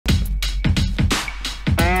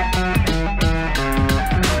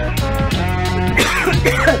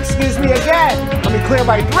Excuse me again. Let me clear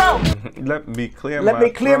my throat. Let me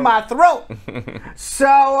clear my throat.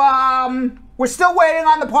 So, we're still waiting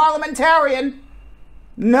on the Parliamentarian.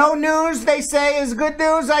 No news, they say, is good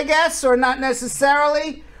news, I guess, or not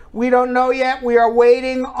necessarily. We don't know yet. We are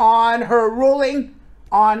waiting on her ruling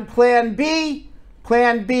on Plan B.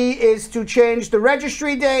 Plan B is to change the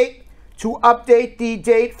registry date, to update the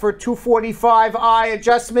date for 245I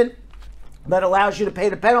adjustment that allows you to pay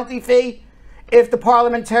the penalty fee. If the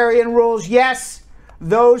Parliamentarian rules yes,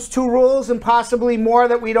 those two rules and possibly more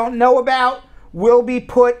that we don't know about will be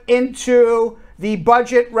put into the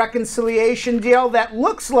budget reconciliation deal that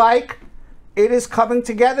looks like it is coming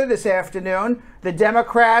together this afternoon. The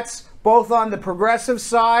Democrats, both on the progressive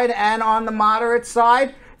side and on the moderate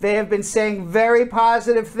side, they have been saying very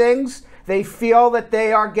positive things. They feel that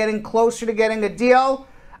they are getting closer to getting a deal.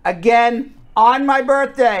 Again, on my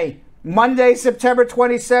birthday, Monday, September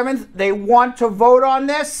 27th, they want to vote on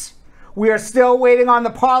this. We are still waiting on the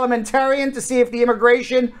Parliamentarian to see if the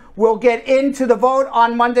immigration will get into the vote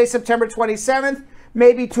on Monday, September 27th.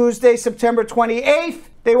 Maybe Tuesday, September 28th.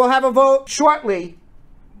 They will have a vote shortly,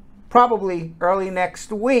 probably early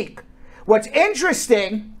next week. What's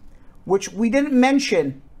interesting, which we didn't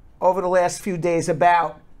mention over the last few days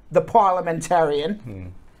about the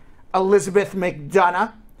Parliamentarian, Elizabeth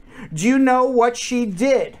MacDonough. Do you know what she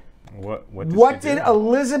did? What did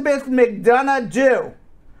Elizabeth MacDonough do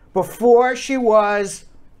before she was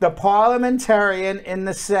the Parliamentarian in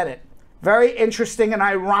the Senate? Very interesting and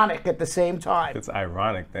ironic at the same time. It's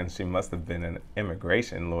ironic, then she must have been an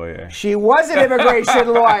immigration lawyer. She was an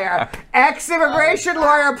immigration lawyer. Ex-immigration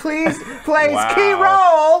lawyer plays key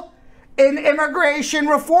role in immigration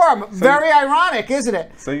reform. Very ironic, isn't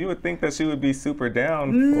it? So you would think that she would be super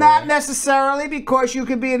down? Not necessarily, because you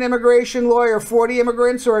could be an immigration lawyer for the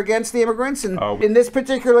immigrants or against the immigrants. And in this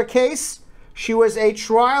particular case, she was a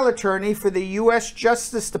trial attorney for the U.S.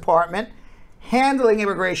 Justice Department handling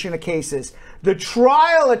immigration cases. The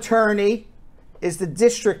trial attorney is the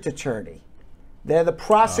district attorney. They're the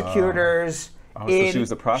prosecutors. So she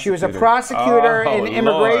was a prosecutor. She was a prosecutor in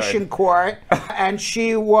immigration court, and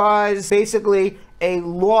she was basically a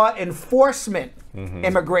law enforcement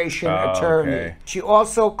immigration attorney. Okay. She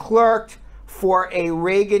also clerked for a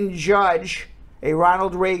Reagan judge, a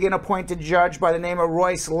Ronald Reagan appointed judge by the name of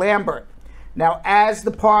Royce Lambert. Now, as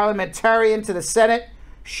the Parliamentarian to the Senate,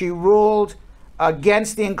 she ruled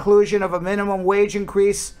against the inclusion of a minimum wage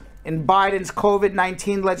increase in Biden's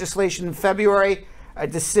COVID-19 legislation in February, a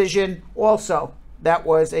decision also that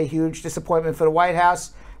was a huge disappointment for the White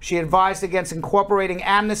House. She advised against incorporating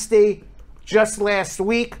amnesty just last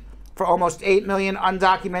week for almost 8 million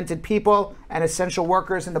undocumented people and essential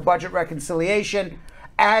workers in the budget reconciliation.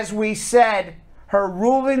 As we said, her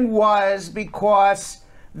ruling was because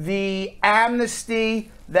the amnesty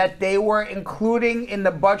that they were including in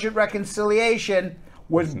the budget reconciliation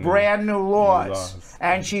was brand new laws.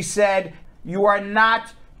 And she said, you are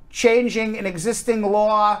not changing an existing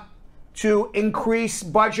law to increase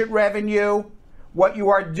budget revenue. What you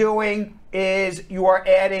are doing is you are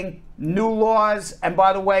adding new laws. And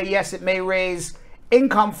by the way, yes, it may raise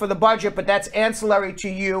income for the budget, but that's ancillary to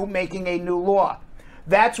you making a new law.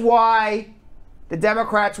 That's why the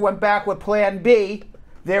Democrats went back with Plan B.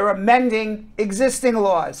 They're amending existing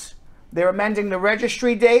laws. They're amending the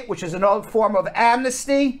registry date, which is an old form of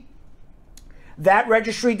amnesty. That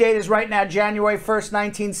registry date is right now January 1st,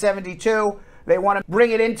 1972. They want to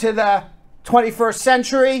bring it into the 21st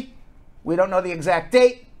century. We don't know the exact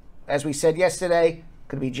date. As we said yesterday, it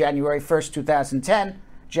could be January 1st, 2010,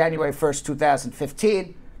 January 1st,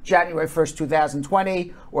 2015, January 1st,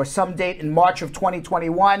 2020, or some date in March of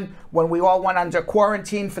 2021 when we all went under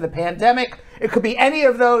quarantine for the pandemic. It could be any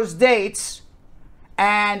of those dates.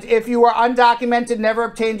 And if you were undocumented, never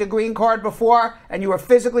obtained a green card before, and you were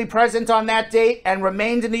physically present on that date and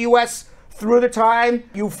remained in the U.S. through the time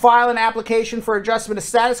you file an application for adjustment of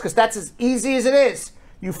status, because that's as easy as it is.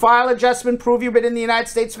 You file adjustment, prove you've been in the United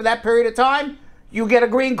States for that period of time, you get a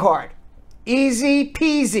green card. Easy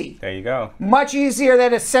peasy. There you go. Much easier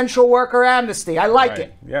than essential worker amnesty. I like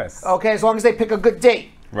it. Yes. Okay, as long as they pick a good date.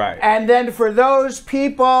 Right. And then for those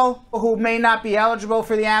people who may not be eligible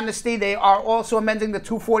for the amnesty, they are also amending the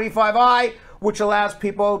 245I, which allows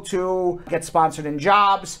people to get sponsored in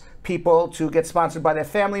jobs, people to get sponsored by their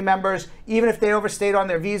family members, even if they overstayed on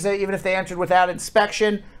their visa, even if they entered without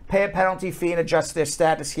inspection, pay a penalty fee and adjust their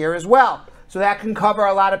status here as well. So that can cover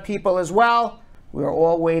a lot of people as well. We're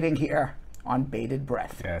all waiting here on bated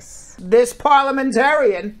breath. Yes. This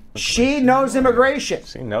Parliamentarian, she knows immigration.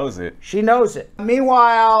 She knows it. She knows it.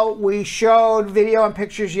 Meanwhile, we showed video and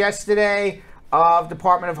pictures yesterday of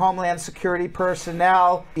Department of Homeland Security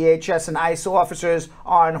personnel, DHS and ICE officers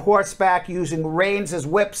on horseback using reins as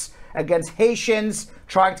whips against Haitians,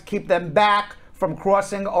 trying to keep them back from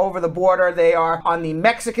crossing over the border. They are on the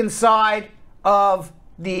Mexican side of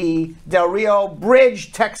the Del Rio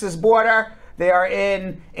Bridge, Texas border. They are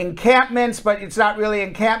in encampments, but it's not really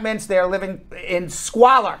encampments. They are living in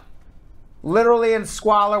squalor, literally in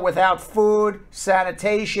squalor, without food,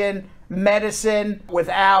 sanitation, medicine,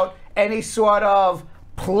 without any sort of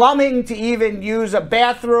plumbing to even use a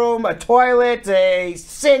bathroom, a toilet, a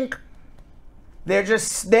sink. They're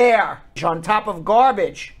just there on top of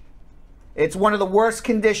garbage. It's one of the worst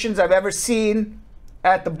conditions I've ever seen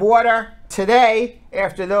at the border. Today,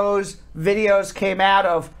 after those videos came out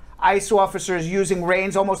of ICE officers using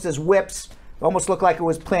reins almost as whips, it almost looked like it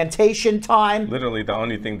was plantation time. Literally, the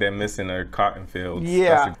only thing they're missing are cotton fields.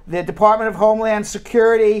 Yeah. The Department of Homeland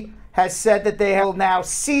Security has said that they will now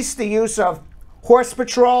cease the use of horse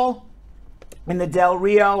patrol in the Del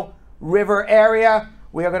Rio River area.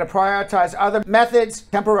 We are going to prioritize other methods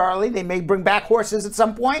temporarily. They may bring back horses at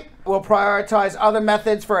some point. We'll prioritize other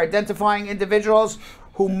methods for identifying individuals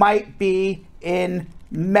who might be in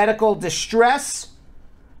medical distress.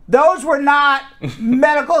 Those were not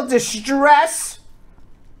medical distress.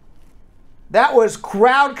 That was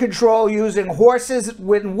crowd control using horses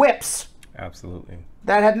with whips. Absolutely.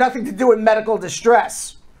 That had nothing to do with medical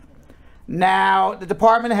distress. Now, the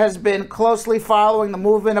department has been closely following the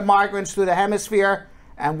movement of migrants through the hemisphere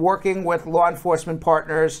and working with law enforcement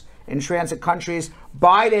partners in transit countries.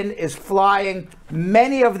 Biden is flying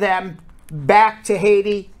many of them back to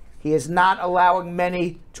Haiti. He is not allowing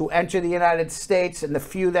many to enter the United States, and the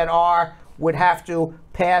few that are would have to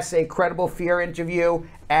pass a credible fear interview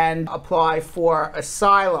and apply for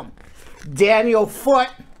asylum. Daniel Foote,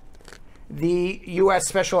 the U.S.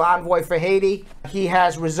 Special Envoy for Haiti, he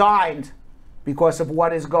has resigned because of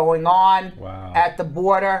what is going on at the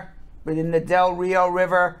border within the Del Rio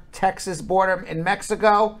River, Texas border in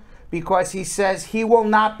Mexico, because he says he will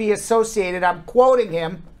not be associated, I'm quoting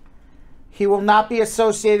him, he will not be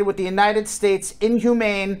associated with the United States'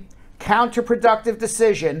 inhumane, counterproductive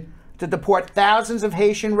decision to deport thousands of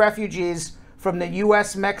Haitian refugees from the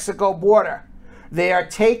U.S.-Mexico border. They are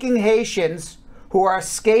taking Haitians who are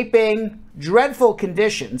escaping dreadful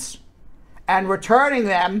conditions and returning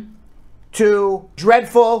them to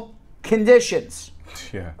dreadful conditions.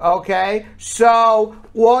 Yeah. Okay? So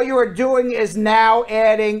all you are doing is now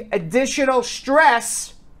adding additional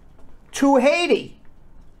stress to Haiti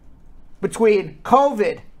between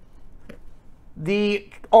COVID, the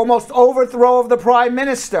almost overthrow of the prime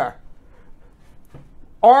minister,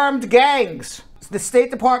 armed gangs. The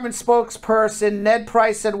State Department spokesperson Ned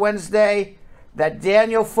Price said Wednesday that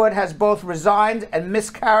Daniel Foote has both resigned and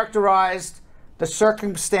mischaracterized the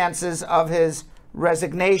circumstances of his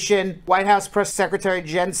resignation. White House Press Secretary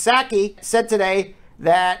Jen Psaki said today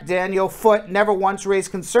that Daniel Foote never once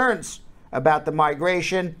raised concerns about the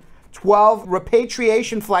migration. 12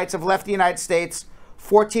 repatriation flights have left the United States.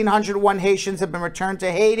 1,401 Haitians have been returned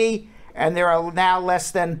to Haiti, and there are now less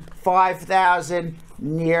than 5,000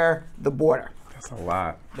 near the border. That's a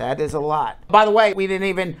lot. That is a lot. By the way, we didn't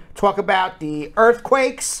even talk about the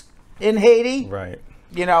earthquakes in Haiti. Right.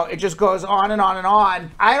 You know, it just goes on and on and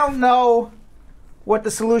on. I don't know what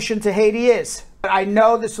the solution to Haiti is, but I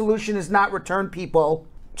know the solution is not return people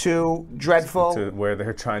to dreadful, to where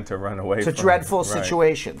they're trying to run away to from dreadful right.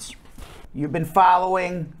 situations. You've been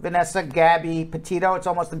following Vanessa Gabby Petito. It's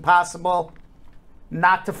almost impossible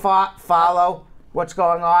not to follow what's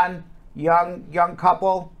going on. Young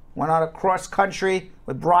couple went on a cross country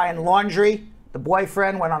with Brian Laundrie. The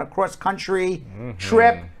boyfriend went on a cross country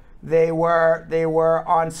trip. They were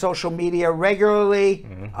on social media regularly,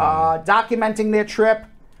 documenting their trip.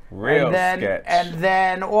 Sketch. And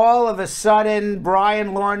then all of a sudden,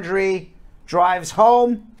 Brian Laundrie drives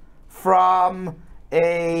home from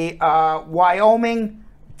a Wyoming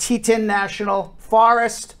Teton National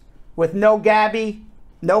Forest with no Gabby,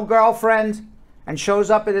 no girlfriend, and shows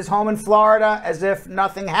up at his home in Florida as if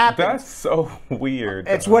nothing happened. That's so weird.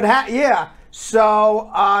 It's what happened. Yeah.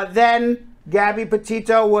 So then Gabby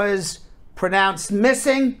Petito was pronounced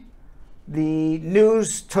missing. The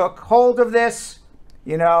news took hold of this.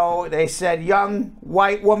 You know, they said young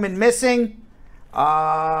white woman missing,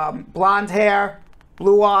 blonde hair,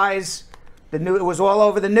 blue eyes. It was all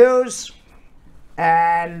over the news.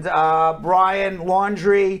 And Brian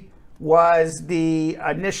Laundrie was the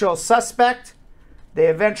initial suspect. They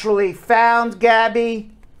eventually found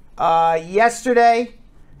Gabby yesterday,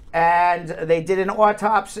 and they did an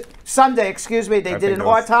autopsy. Sunday, excuse me. They did an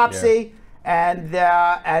autopsy, and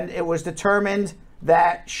it was determined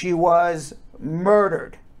that she was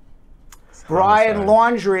murdered. Brian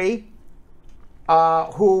Laundrie,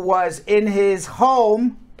 who was in his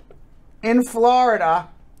home in Florida,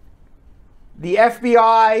 the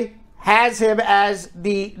FBI has him as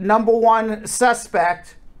the #1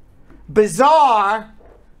 suspect. Bizarre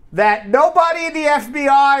that nobody in the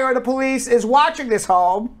FBI or the police is watching this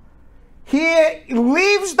home. He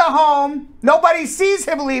leaves the home. Nobody sees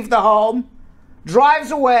him leave the home,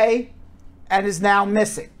 drives away, and is now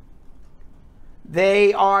missing.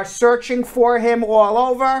 They are searching for him all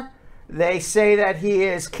over. They say that he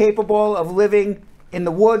is capable of living in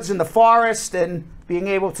the woods, in the forest, and being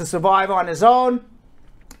able to survive on his own.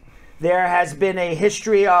 There has been a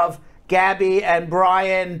history of Gabby and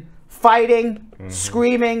Brian fighting,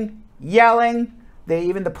 screaming, yelling.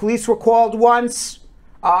 Even the police were called once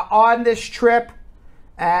on this trip,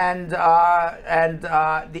 and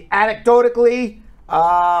anecdotally,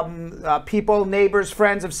 people, neighbors,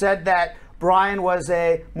 friends have said that Brian was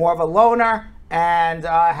more of a loner and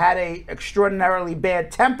had a extraordinarily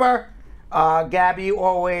bad temper. Gabby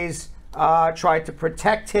always tried to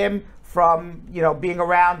protect him from, being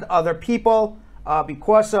around other people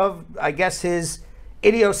because of, I guess, his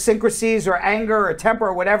idiosyncrasies or anger or temper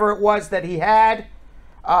or whatever it was that he had.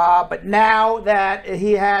 But now that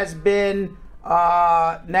he has been,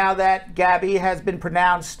 now that Gabby has been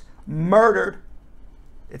pronounced murdered,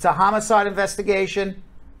 it's a homicide investigation.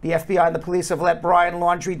 The FBI and the police have let Brian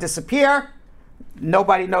Laundrie disappear.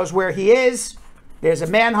 Nobody knows where he is. There's a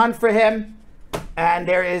manhunt for him, and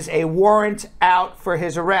there is a warrant out for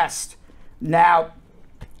his arrest. Now,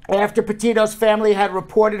 after Petito's family had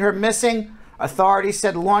reported her missing, authorities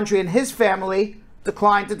said Laundrie and his family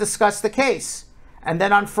declined to discuss the case. And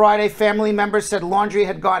then on Friday, family members said Laundrie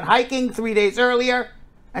had gone hiking 3 days earlier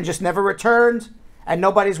and just never returned, and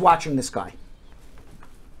nobody's watching this guy.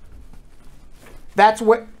 That's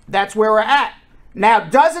where we're at. Now,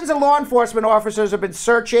 dozens of law enforcement officers have been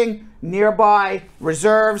searching nearby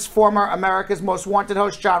reserves. Former America's Most Wanted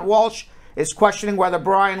host John Walsh is questioning whether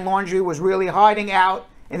Brian Laundrie was really hiding out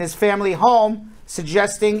in his family home,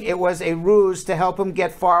 suggesting it was a ruse to help him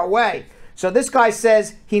get far away. So this guy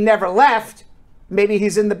says he never left. Maybe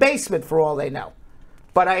he's in the basement for all they know.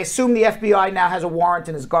 But I assume the FBI now has a warrant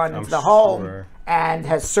and has gone into the home and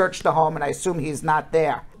has searched the home, and I assume he's not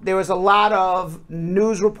there. There was a lot of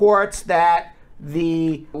news reports that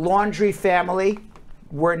the Laundrie family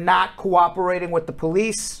were not cooperating with the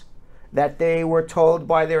police, that they were told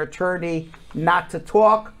by their attorney not to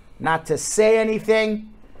talk, not to say anything,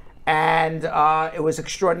 and it was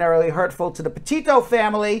extraordinarily hurtful to the Petito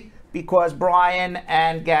family because Brian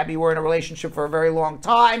and Gabby were in a relationship for a very long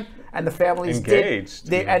time, and the families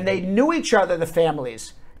engaged, and they knew each other, the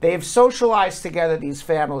families. They have socialized together, these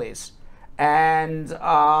families. And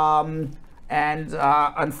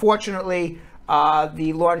unfortunately,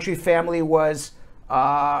 the Laundrie family was,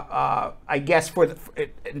 I guess,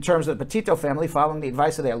 in terms of the Petito family, following the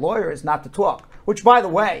advice of their lawyers, not to talk. Which, by the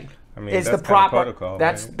way, is the proper protocol.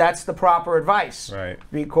 That's the proper advice, right?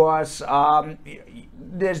 Because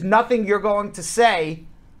there's nothing you're going to say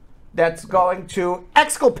that's going to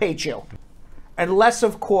exculpate you, unless,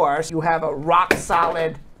 of course, you have a rock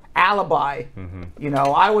solid alibi.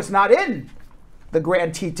 I was not in the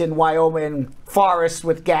Grand Teton, Wyoming forest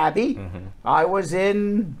with Gabby. I was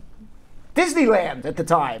in Disneyland at the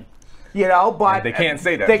time, but and they can't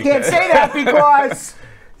say that. They can't say that because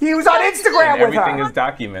he was on Instagram with her. Everything is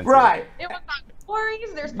documented. Right. It was on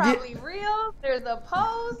stories. There's probably reels. There's a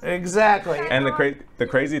post. Exactly. And the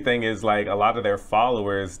crazy thing is, like, a lot of their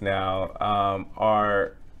followers now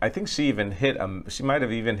are. I think she might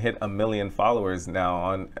have even hit 1 million followers now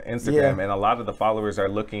on Instagram, and a lot of the followers are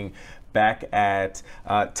looking back at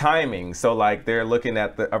timing. So, like, they're looking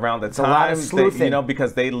at around the time,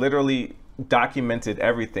 because they literally documented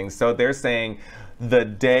everything. So they're saying the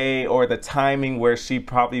day or the timing where she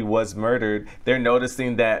probably was murdered. They're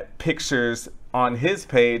noticing that pictures on his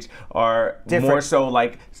page are more so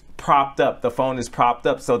like propped up. The phone is propped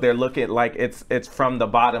up, so they're looking like it's from the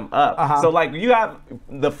bottom up. So like you have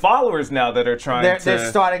the followers now that are trying they're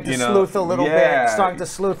starting to sleuth a little bit. Starting to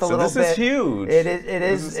sleuth a little bit. So this is huge. It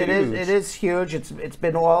is huge. It's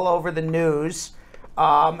been all over the news.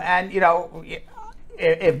 And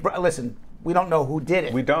listen, we don't know who did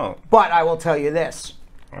it. We don't. But I will tell you this: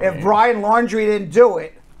 if Brian Laundrie didn't do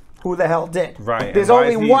it, who the hell did? Right. There's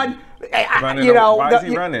only one. Why is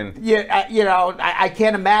he running? I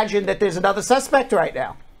can't imagine that there's another suspect right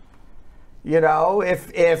now. If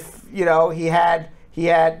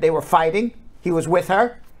they were fighting, he was with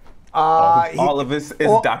her, All of this is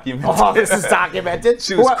documented. All this is documented.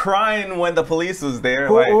 She was crying when the police was there.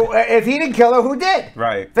 If he didn't kill her, who did?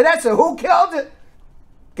 Right. Vanessa, who killed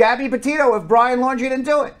Gabby Petito if Brian Laundrie didn't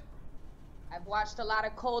do it? I've watched a lot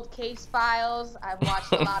of cold case files. I've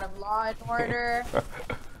watched a lot of Law and Order.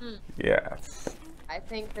 Yeah. I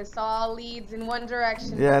think this all leads in one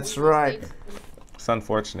direction. Yeah, that's right. It's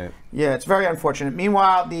unfortunate. Yeah, it's very unfortunate.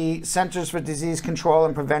 Meanwhile, the Centers for Disease Control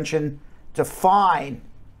and Prevention define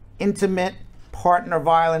intimate partner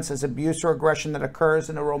violence as abuse or aggression that occurs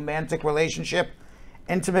in a romantic relationship.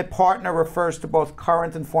 Intimate partner refers to both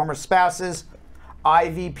current and former spouses.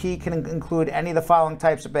 IVP can include any of the following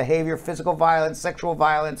types of behavior: physical violence, sexual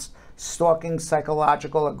violence, stalking,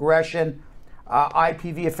 psychological aggression.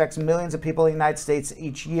 IPV affects millions of people in the United States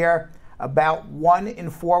each year. About 1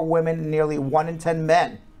 in 4 women and nearly 1 in 10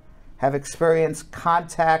 men have experienced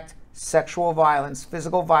contact, sexual violence,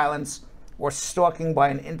 physical violence, or stalking by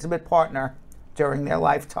an intimate partner during their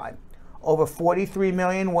lifetime. Over 43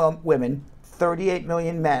 million women, 38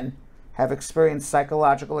 million men have experienced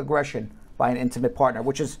psychological aggression by an intimate partner,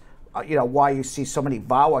 which is why you see so many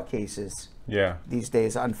VAWA cases these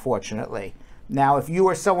days, unfortunately. Now, if you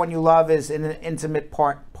or someone you love is in an intimate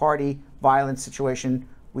party violence situation,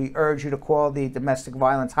 we urge you to call the domestic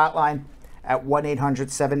violence hotline at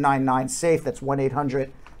 1-800-799-SAFE. That's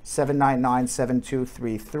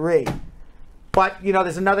 1-800-799-7233. But,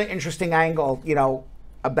 there's another interesting angle,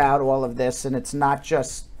 about all of this, and it's not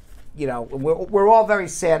just, we're all very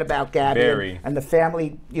sad about Gabby, and the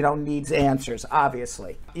family, needs answers,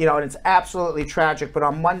 obviously. And it's absolutely tragic. But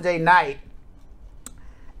on Monday night,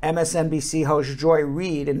 MSNBC host Joy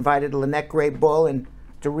Reid invited Lynette Gray Bull and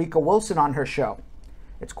Derica Wilson on her show.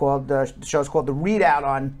 The show's called The Readout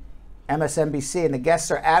on MSNBC, and the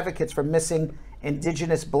guests are advocates for missing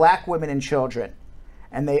indigenous black women and children.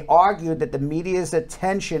 And they argued that the media's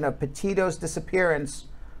attention of Petito's disappearance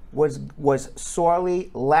was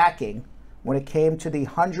sorely lacking when it came to the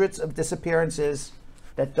hundreds of disappearances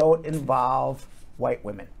that don't involve white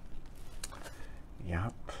women.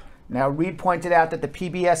 Yep. Now, Reid pointed out that the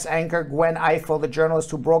PBS anchor Gwen Ifill, the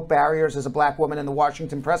journalist who broke barriers as a black woman in the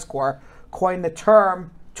Washington press corps, coined the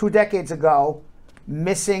term 2 decades ago,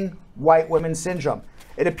 missing white women syndrome.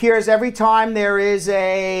 It appears every time there is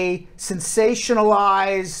a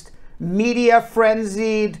sensationalized,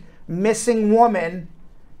 media-frenzied missing woman,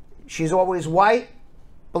 she's always white,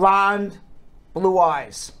 blonde, blue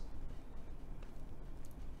eyes.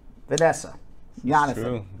 Vanessa, Jonathan.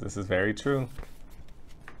 True. This is very true.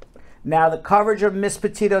 Now, the coverage of Miss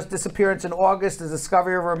Petito's disappearance in August, the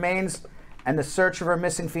discovery of her remains, and the search of her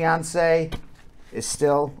missing fiance is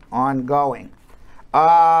still ongoing.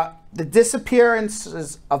 The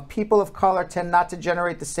disappearances of people of color tend not to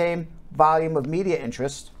generate the same volume of media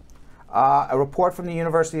interest. A report from the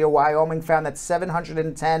University of Wyoming found that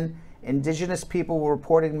 710 indigenous people were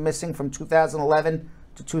reported missing from 2011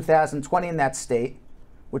 to 2020 in that state,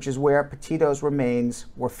 which is where Petito's remains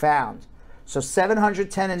were found. So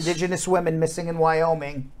 710 indigenous women missing in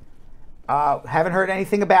Wyoming. Haven't heard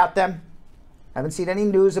anything about them. Haven't seen any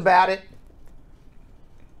news about it.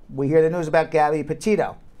 We hear the news about Gabby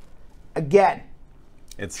Petito. Again,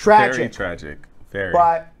 it's tragic, very tragic. Very.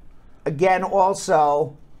 But again,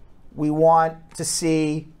 also, we want to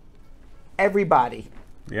see everybody.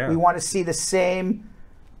 Yeah. We want to see the same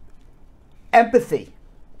empathy.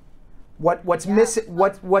 What's missing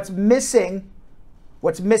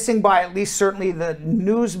by at least certainly the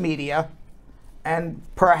news media and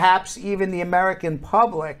perhaps even the American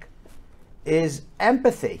public is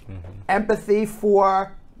empathy. Mm-hmm. Empathy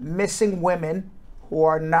for missing women who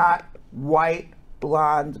are not white,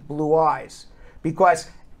 blonde, blue eyes. Because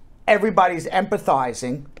everybody's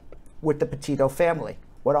empathizing with the Petito family.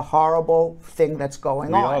 What a horrible thing that's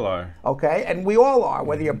going on. We all are. Okay? And we all are.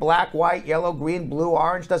 Whether you're black, white, yellow, green, blue,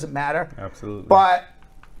 orange, doesn't matter. Absolutely. But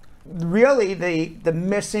really, the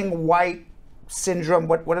missing white syndrome,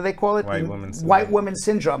 what do they call it? White woman syndrome. White woman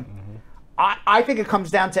syndrome. Mm-hmm. I think it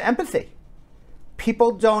comes down to empathy.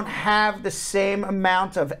 People don't have the same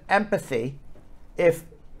amount of empathy if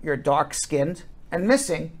you're dark-skinned and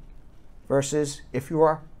missing versus if you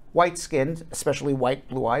are white-skinned, especially white,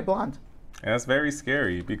 blue-eyed, blonde. And that's very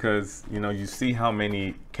scary because, you see how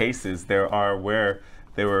many cases there are where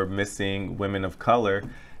they were missing women of color,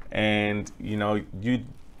 and, you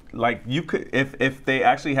could, if they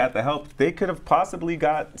actually had the help, they could have possibly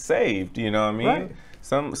got saved, you know what I mean? Right.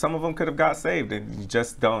 Some of them could have got saved, and you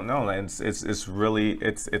just don't know. And it's really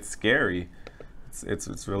scary.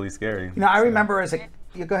 It's really scary. I remember as a...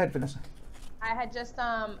 You go ahead, Vanessa. I had just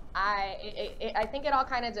I think it all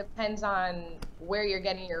kind of depends on where you're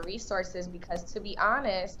getting your resources, because to be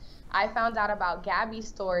honest, I found out about Gabby's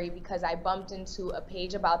story because I bumped into a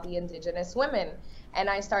page about the indigenous women, and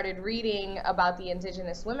I started reading about the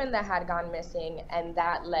indigenous women that had gone missing, and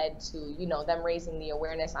that led to, you know, them raising the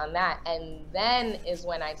awareness on that, and then is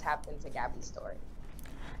when I tapped into Gabby's story.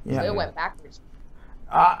 Yeah. So it went backwards.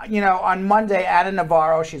 You know, on Monday, Ada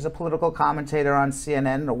Navarro, she's a political commentator on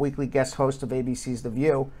CNN and a weekly guest host of ABC's The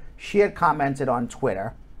View. She had commented on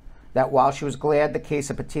Twitter that while she was glad the case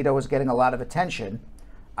of Petito was getting a lot of attention,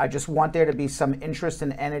 I just want there to be some interest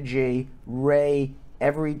and energy. Ray,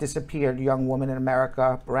 every disappeared young woman in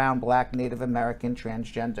America, brown, black, Native American,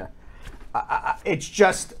 transgender. It's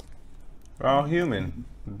just... We're all human.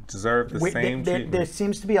 Deserve the same treatment. There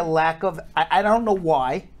seems to be a lack of... I don't know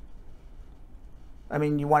why. I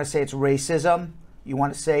mean, you want to say it's racism. You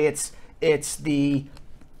want to say it's the,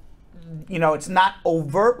 you know, it's not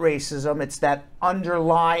overt racism. It's that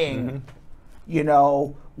underlying, you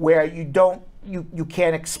know, where you don't, you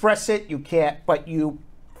can't express it. You can't, but you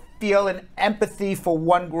feel an empathy for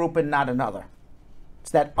one group and not another.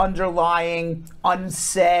 It's that underlying,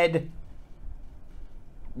 unsaid,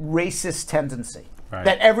 racist tendency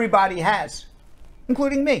that everybody has,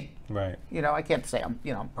 including me. Right. You know, I can't say I'm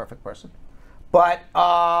a perfect person. But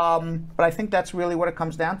I think that's really what it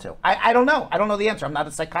comes down to. I don't know. I don't know the answer. I'm not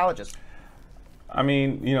a psychologist. I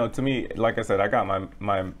mean, you know, to me, like I said, I got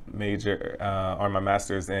my major or my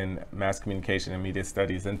master's in mass communication and media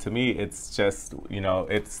studies, and to me, it's just, you know,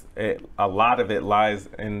 a lot of it lies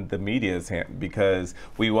in the media's hand, because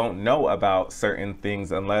we won't know about certain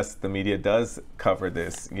things unless the media does cover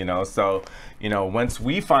this, you know. So, you know, once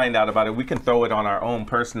we find out about it, we can throw it on our own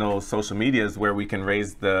personal social medias where we can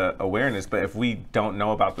raise the awareness. But if we don't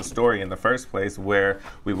know about the story in the first place, where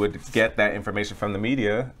we would get that information from the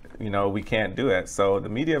media, you know, we can't do it. So the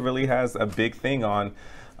media really has a big thing on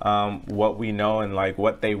what we know and like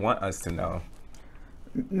what they want us to know.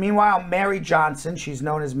 Meanwhile, Mary Johnson, she's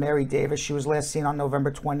known as Mary Davis. She was last seen on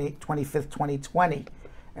November 25th, 2020.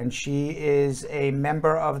 And she is a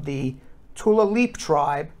member of the Tulalip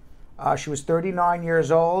tribe. She was 39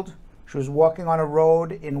 years old. She was walking on a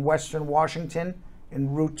road in Western Washington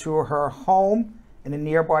en route to her home in a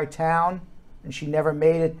nearby town, and she never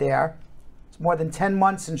made it there. More than 10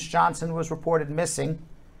 months since Johnson was reported missing.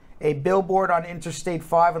 A billboard on Interstate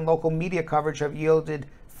 5 and local media coverage have yielded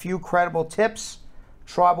few credible tips.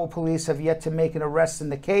 Tribal police have yet to make an arrest in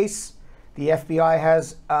the case. The FBI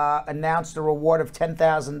has announced a reward of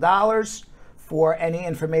 $10,000 for any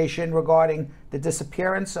information regarding the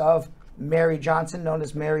disappearance of Mary Johnson, known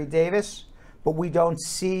as Mary Davis. But we don't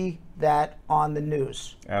see that on the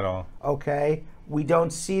news. At all. Okay? We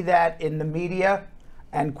don't see that in the media.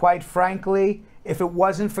 And quite frankly, if it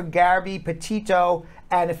wasn't for Gabby Petito,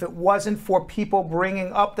 and if it wasn't for people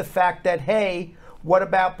bringing up the fact that, hey, what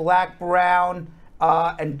about black, brown,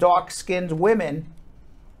 and dark-skinned women,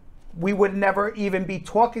 we would never even be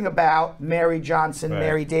talking about Mary Johnson,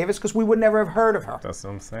 Mary Davis, because we would never have heard of her. That's what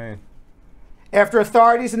I'm saying. After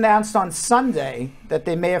authorities announced on Sunday that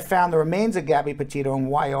they may have found the remains of Gabby Petito in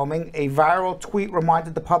Wyoming, a viral tweet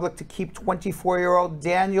reminded the public to keep 24-year-old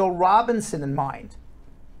Daniel Robinson in mind,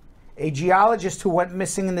 a geologist who went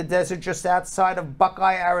missing in the desert just outside of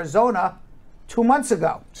Buckeye, Arizona, 2 months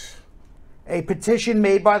ago. A petition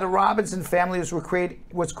made by the Robinson family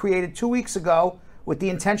was created 2 weeks ago with the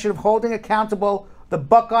intention of holding accountable the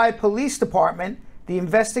Buckeye Police Department, the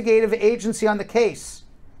investigative agency on the case.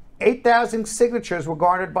 8,000 signatures were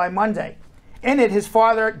garnered by Monday. In it, his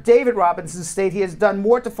father, David Robinson, stated he has done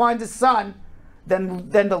more to find his son than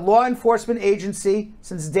the law enforcement agency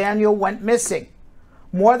since Daniel went missing.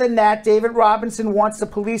 More than that, David Robinson wants the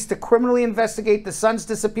police to criminally investigate the son's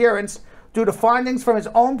disappearance due to findings from his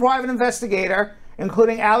own private investigator,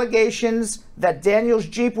 including allegations that Daniel's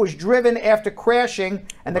Jeep was driven after crashing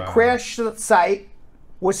and the crash site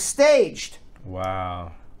was staged.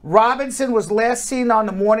 Wow. Robinson was last seen on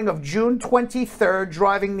the morning of June 23rd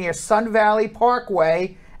driving near Sun Valley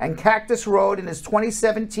Parkway and Cactus Road in his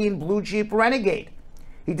 2017 blue Jeep Renegade.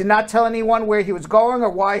 He did not tell anyone where he was going or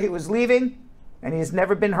why he was leaving, and he has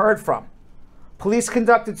never been heard from. Police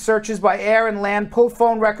conducted searches by air and land, pulled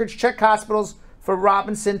phone records, checked hospitals for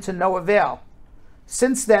Robinson to no avail.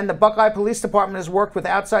 Since then, the Buckeye Police Department has worked with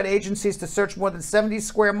outside agencies to search more than 70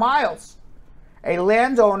 square miles. A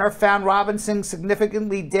landowner found Robinson's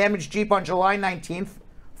significantly damaged Jeep on July 19th,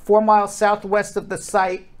 4 miles southwest of the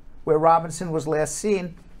site where Robinson was last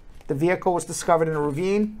seen. The vehicle was discovered in a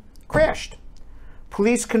ravine, crashed.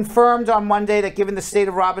 Police confirmed on Monday that given the state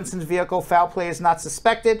of Robinson's vehicle, foul play is not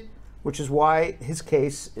suspected. which is why his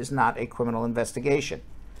case is not a criminal investigation.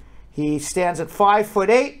 He stands at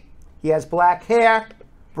 5'8". He has black hair,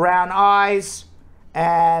 brown eyes,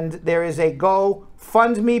 and there is a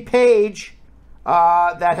GoFundMe page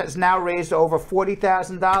that has now raised over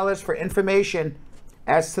 $40,000 for information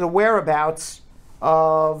as to the whereabouts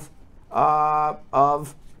of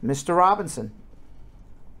Mr. Robinson.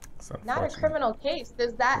 Not a criminal case.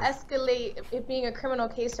 Does that escalate, it being a criminal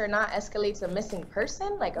case or not, escalates a missing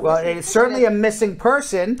person? It's certainly a missing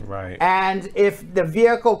person. Right. And if the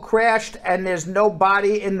vehicle crashed and there's no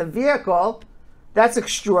body in the vehicle, that's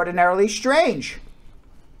extraordinarily strange.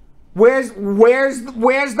 Where's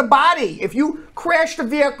the body? If you crashed a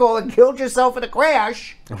vehicle and killed yourself in a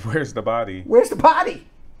crash, where's the body? Where's the body?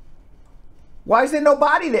 Why is there no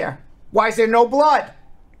body there? Why is there no blood?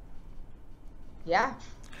 Yeah.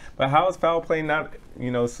 But how is foul play not,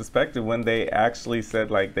 suspected when they actually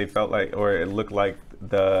said like they felt like, or it looked like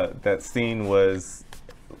that scene was,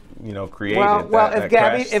 created? Well, if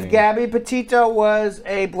Gabby Petito was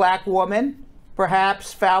a black woman,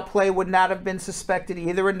 perhaps foul play would not have been suspected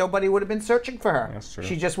either, and nobody would have been searching for her. That's true.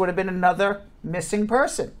 She just would have been another missing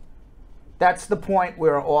person. That's the point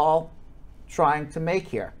we're all trying to make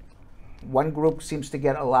here. One group seems to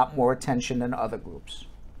get a lot more attention than other groups.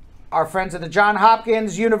 Our friends at the Johns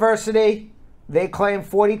Hopkins University, they claim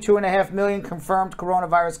 42.5 million confirmed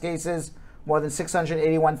coronavirus cases, more than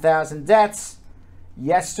 681,000 deaths.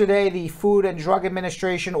 Yesterday, the Food and Drug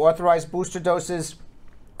Administration authorized booster doses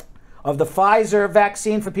of the Pfizer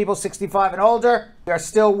vaccine for people 65 and older. We are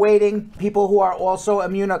still waiting. People who are also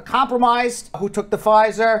immunocompromised, who took the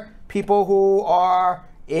Pfizer, people who are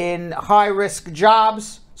in high-risk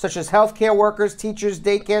jobs, such as healthcare workers, teachers,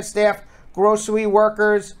 daycare staff, grocery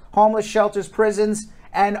workers, homeless shelters, prisons,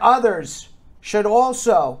 and others should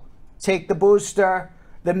also take the booster.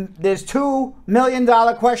 There's $2 million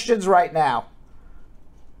questions right now.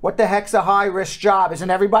 What the heck's a high-risk job? Isn't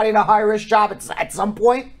everybody in a high-risk job at some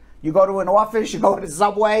point? You go to an office, you go to the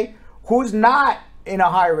subway. Who's not in a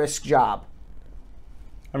high-risk job?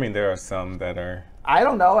 I mean, there are some that are. I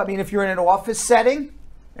don't know. I mean, if you're in an office setting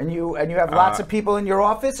and you have lots of people in your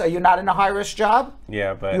office, are you not in a high-risk job?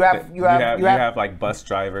 Yeah, but you have like bus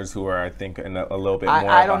drivers who are, I think, in a little bit more.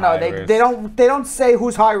 I don't know. They don't say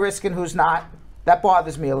who's high risk and who's not. That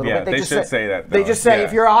bothers me a little bit. Yeah, they should say that. They just say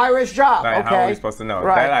if you're a high risk job, like, okay. How are we supposed to know?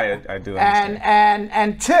 Right. That I do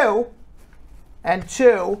understand. And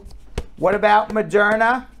two, what about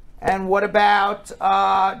Moderna? And what about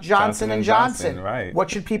Johnson & Johnson? Right. What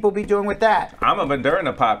should people be doing with that? I'm a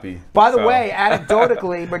Moderna poppy. By the way,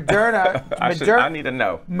 anecdotally, Moderna. I need to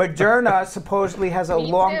know. Moderna supposedly has a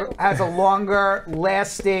longer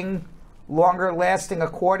lasting,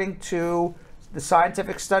 according to the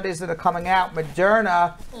scientific studies that are coming out.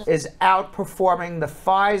 Moderna is outperforming the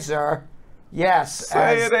Pfizer. Yes.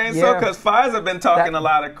 Say it ain't so, because Pfizer been talking a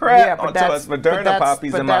lot of crap onto us Moderna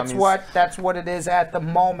poppies and mommies. That's what it is at the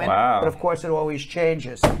moment. Wow. But of course, it always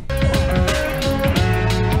changes.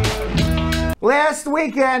 Last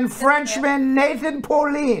weekend, Frenchman Nathan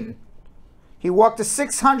Paulin. He walked a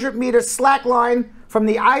 600-meter slack line from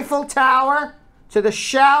the Eiffel Tower to the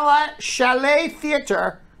Chalet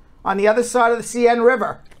Theater on the other side of the Seine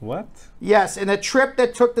River. What? Yes, in a trip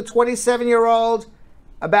that took the 27-year-old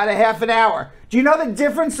about a half an hour. Do you know the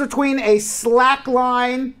difference between a slack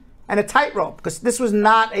line and a tightrope? Because this was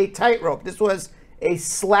not a tightrope. This was a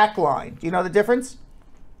slack line. Do you know the difference?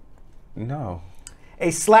 No.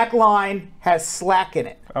 A slack line has slack in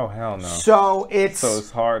it. Oh, hell no. So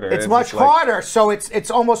it's harder. It's much harder. So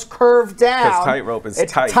it's almost curved down. Because tightrope is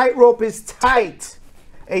tight. Tightrope is tight.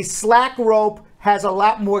 A slack rope has a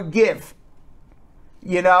lot more give.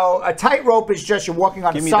 You know, a tightrope is just you're walking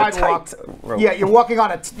on a sidewalk. Yeah, you're walking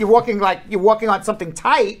on something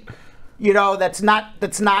tight. You know, that's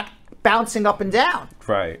not bouncing up and down.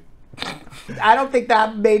 Right. I don't think that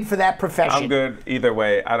I'm made for that profession. I'm good either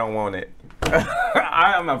way. I don't want it.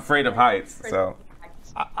 I am afraid of heights, so.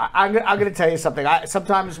 I'm going to tell you something.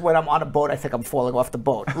 Sometimes when I'm on a boat, I think I'm falling off the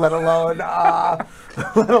boat. Let alone on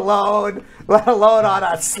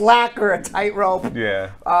a slack or a tightrope. Yeah.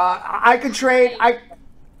 I could trade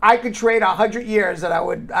 100 years, and I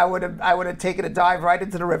would have taken a dive right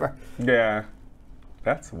into the river. Yeah.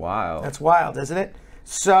 That's wild. That's wild, isn't it?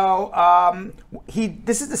 So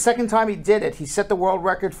this is the second time he did it. He set the world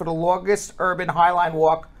record for the longest urban highline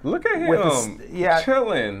walk. Look at him,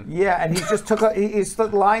 chilling. Yeah, and he just he's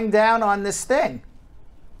lying down on this thing.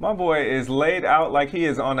 My boy is laid out like he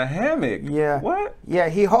is on a hammock. Yeah. What? Yeah,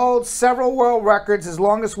 he holds several world records. His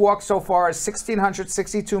longest walk so far is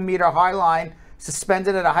 1,662-meter high line,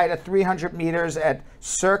 suspended at a height of 300 meters at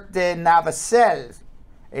Cirque de Navicelles.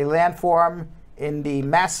 a landform in the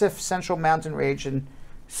massive Central Mountain range in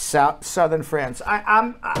southern France.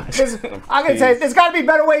 I'm going to tell you, there's got to be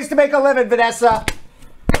better ways to make a living, Vanessa,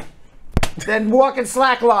 than walking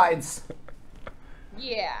slack lines.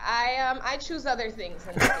 Yeah, I choose other things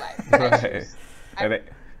in this life. Right.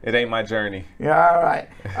 It ain't my journey. Yeah,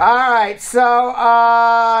 all right. So,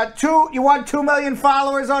 you want 2 million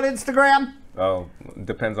followers on Instagram? Oh,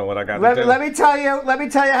 depends on what I got to do. Let me tell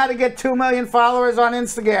you how to get 2 million followers on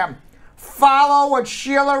Instagram. Follow what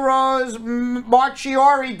Sheila Rose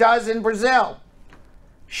Marchiori does in Brazil.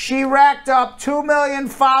 She racked up 2 million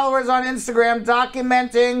followers on Instagram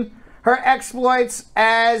documenting her exploits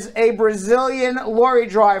as a Brazilian lorry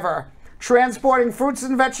driver, transporting fruits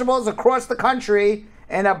and vegetables across the country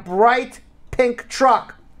in a bright pink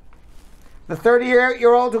truck. The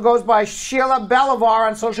 38-year-old who goes by Sheila Belivar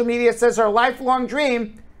on social media says her lifelong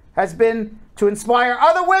dream has been to inspire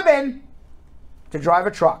other women to drive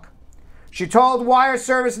a truck. She told Wire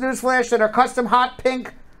Service Newsflash that her custom hot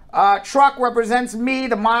pink truck represents me,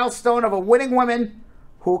 the milestone of a winning woman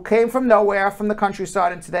who came from nowhere, from the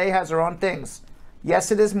countryside, and today has her own things.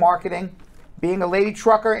 Yes, it is marketing. Being a lady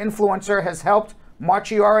trucker influencer has helped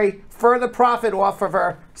Marchiori further profit off of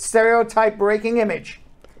her stereotype-breaking image.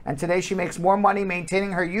 And today she makes more money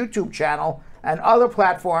maintaining her YouTube channel and other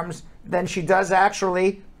platforms than she does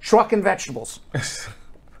actually trucking vegetables.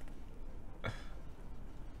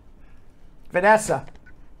 Vanessa,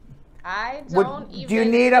 do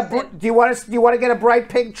you want to get a bright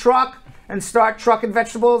pink truck and start trucking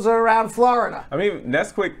vegetables around Florida? I mean,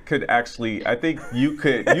 Nesquik could actually, I think you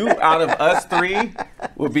out of us three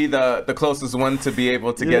would be the closest one to be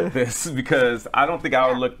able to get this, because I don't think I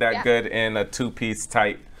would look that good in a two-piece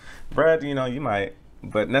type. Brad, you might,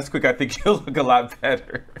 but Nesquik, I think you'll look a lot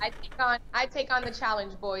better. I take on the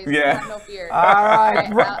challenge, boys. Yeah. No fear. All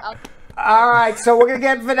right. All right, so we're going to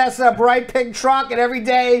get Vanessa a bright pink truck, and every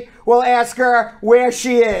day we'll ask her where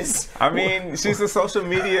she is. I mean, she's a social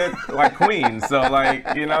media queen, so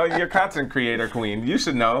you're content creator queen. You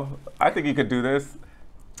should know. I think you could do this.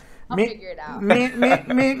 I'll figure it out.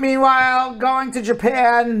 Meanwhile, going to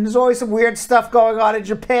Japan, there's always some weird stuff going on in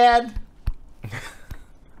Japan.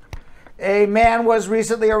 A man was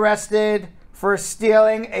recently arrested for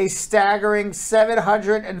stealing a staggering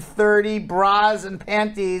 730 bras and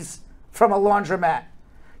panties from a laundromat.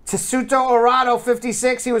 Tsuto Orado,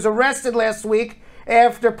 56, he was arrested last week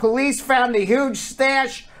after police found a huge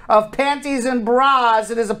stash of panties and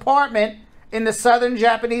bras in his apartment in the southern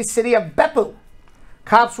Japanese city of Beppu.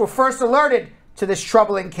 Cops were first alerted to this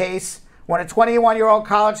troubling case when a 21-year-old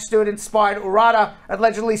college student spotted Urata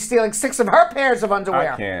allegedly stealing 6 of her pairs of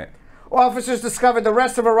underwear. I can't. Officers discovered the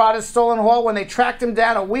rest of Urata's stolen haul when they tracked him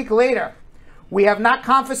down a week later. We have not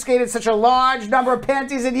confiscated such a large number of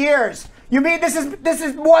panties in years. You mean this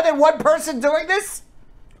is more than one person doing this?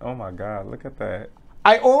 Oh my God, look at that.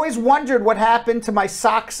 I always wondered what happened to my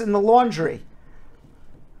socks in the laundry.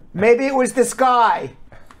 Maybe it was this guy.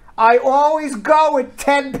 I always go with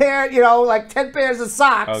 10 pairs, 10 pairs of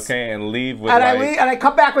socks. Okay, and leave with and I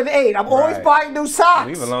come back with 8. I'm always buying new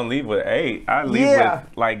socks. Leave with 8. I leave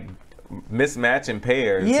with mismatching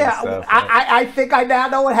pairs. Yeah, and stuff. I think I now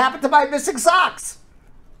know what happened to my missing socks.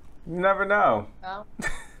 You never know. Well,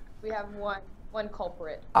 we have one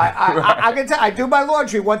culprit. I can tell. I do my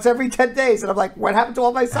laundry once every 10 days, and I'm like, what happened to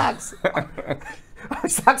all my socks? My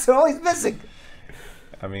socks are always missing.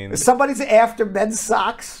 I mean, somebody's after men's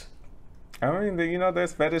socks. I mean,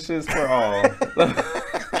 there's fetishes for all.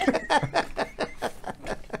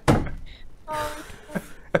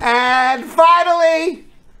 And finally,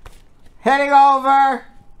 heading over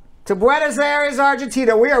to Buenos Aires,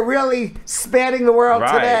 Argentina. We are really spanning the world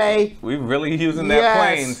today. We're really using that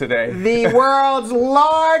plane today. The world's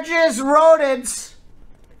largest rodents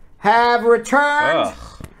have returned,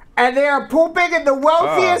 and they are pooping in the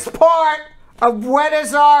wealthiest part of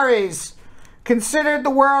Buenos Aires. Considered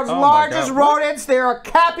the world's largest rodents, they are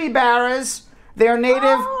capybaras. They are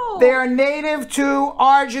native. They are native to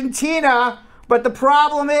Argentina, but the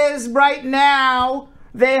problem is right now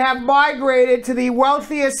they have migrated to the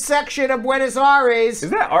wealthiest section of Buenos Aires.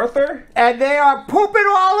 Is that Arthur? And they are pooping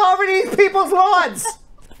all over these people's lawns.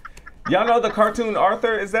 Y'all know the cartoon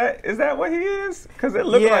Arthur? Is that what he is? Because it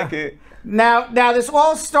looked like it. Now this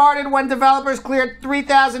all started when developers cleared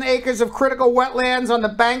 3,000 acres of critical wetlands on the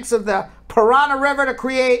banks of the Parana River to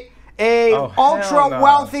create a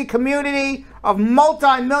ultra-wealthy community of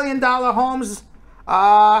multi-million-dollar homes.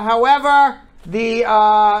 However,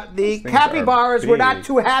 the capybaras were not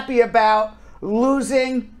too happy about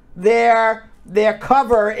losing their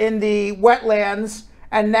cover in the wetlands,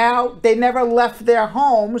 and now they never left their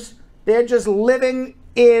homes. They're just living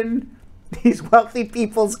in these wealthy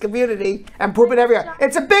people's community and pooping everywhere.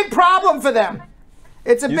 It's a big problem for them.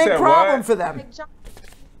 It's a big problem for them.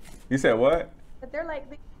 You said what? But they're like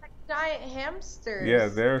giant hamsters. Yeah,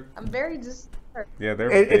 I'm very disturbed. Yeah, they're.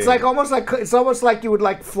 It's like almost like you would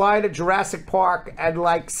like fly to Jurassic Park and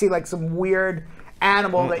like see like some weird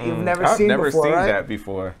animal that you've never seen before. I've never seen right? that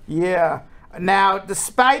before. Yeah. Now,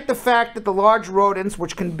 despite the fact that the large rodents,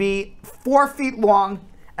 which can be 4 feet long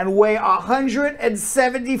and weigh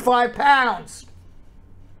 175 pounds,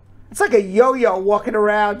 it's like a yo-yo walking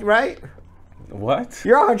around, right? What?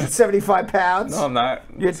 You're 175 pounds. No, I'm not.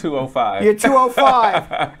 You're 205. You're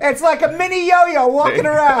 205. It's like a mini yo-yo walking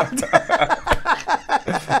around.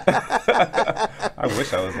 I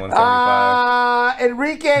wish I was 175.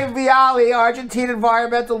 Enrique Vialli, Argentine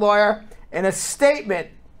environmental lawyer, in a statement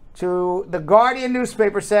to the Guardian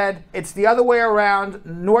newspaper said, it's the other way around.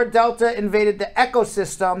 North Delta invaded the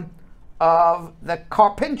ecosystem of the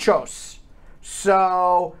Carpinchos.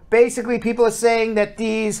 So basically people are saying that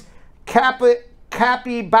these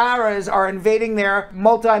capybaras are invading their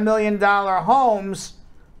multi-million-dollar homes,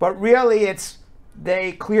 but really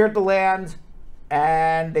they cleared the land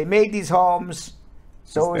and they made these homes.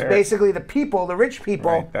 So it was basically the people, the rich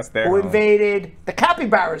people, who invaded the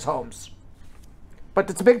capybaras' homes. But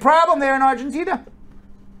it's a big problem there in Argentina.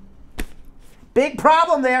 Big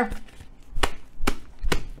problem there.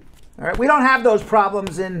 All right, we don't have those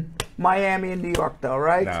problems in Miami and New York, though,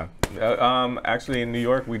 right? No. Actually, in New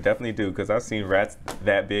York, we definitely do, because I've seen rats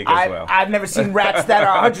that big as well. I've never seen rats that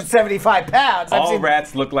are 175 pounds. All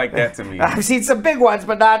rats look like that to me. I've seen some big ones,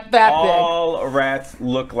 but not that big. All rats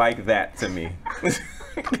look like that to me.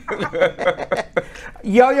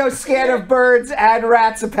 Yo-yo scared of birds and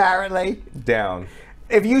rats, apparently. Down.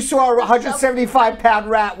 If you saw a 175-pound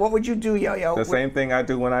rat, what would you do, Yo-Yo? The same thing I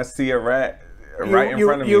do when I see a rat right in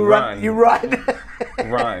front of me. Run. You run.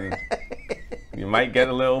 Run. You might get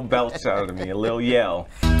a little belch out of me, a little yell.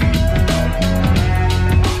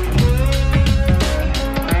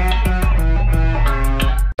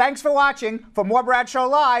 Thanks for watching. For more Brad Show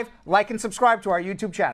Live, like and subscribe to our YouTube channel.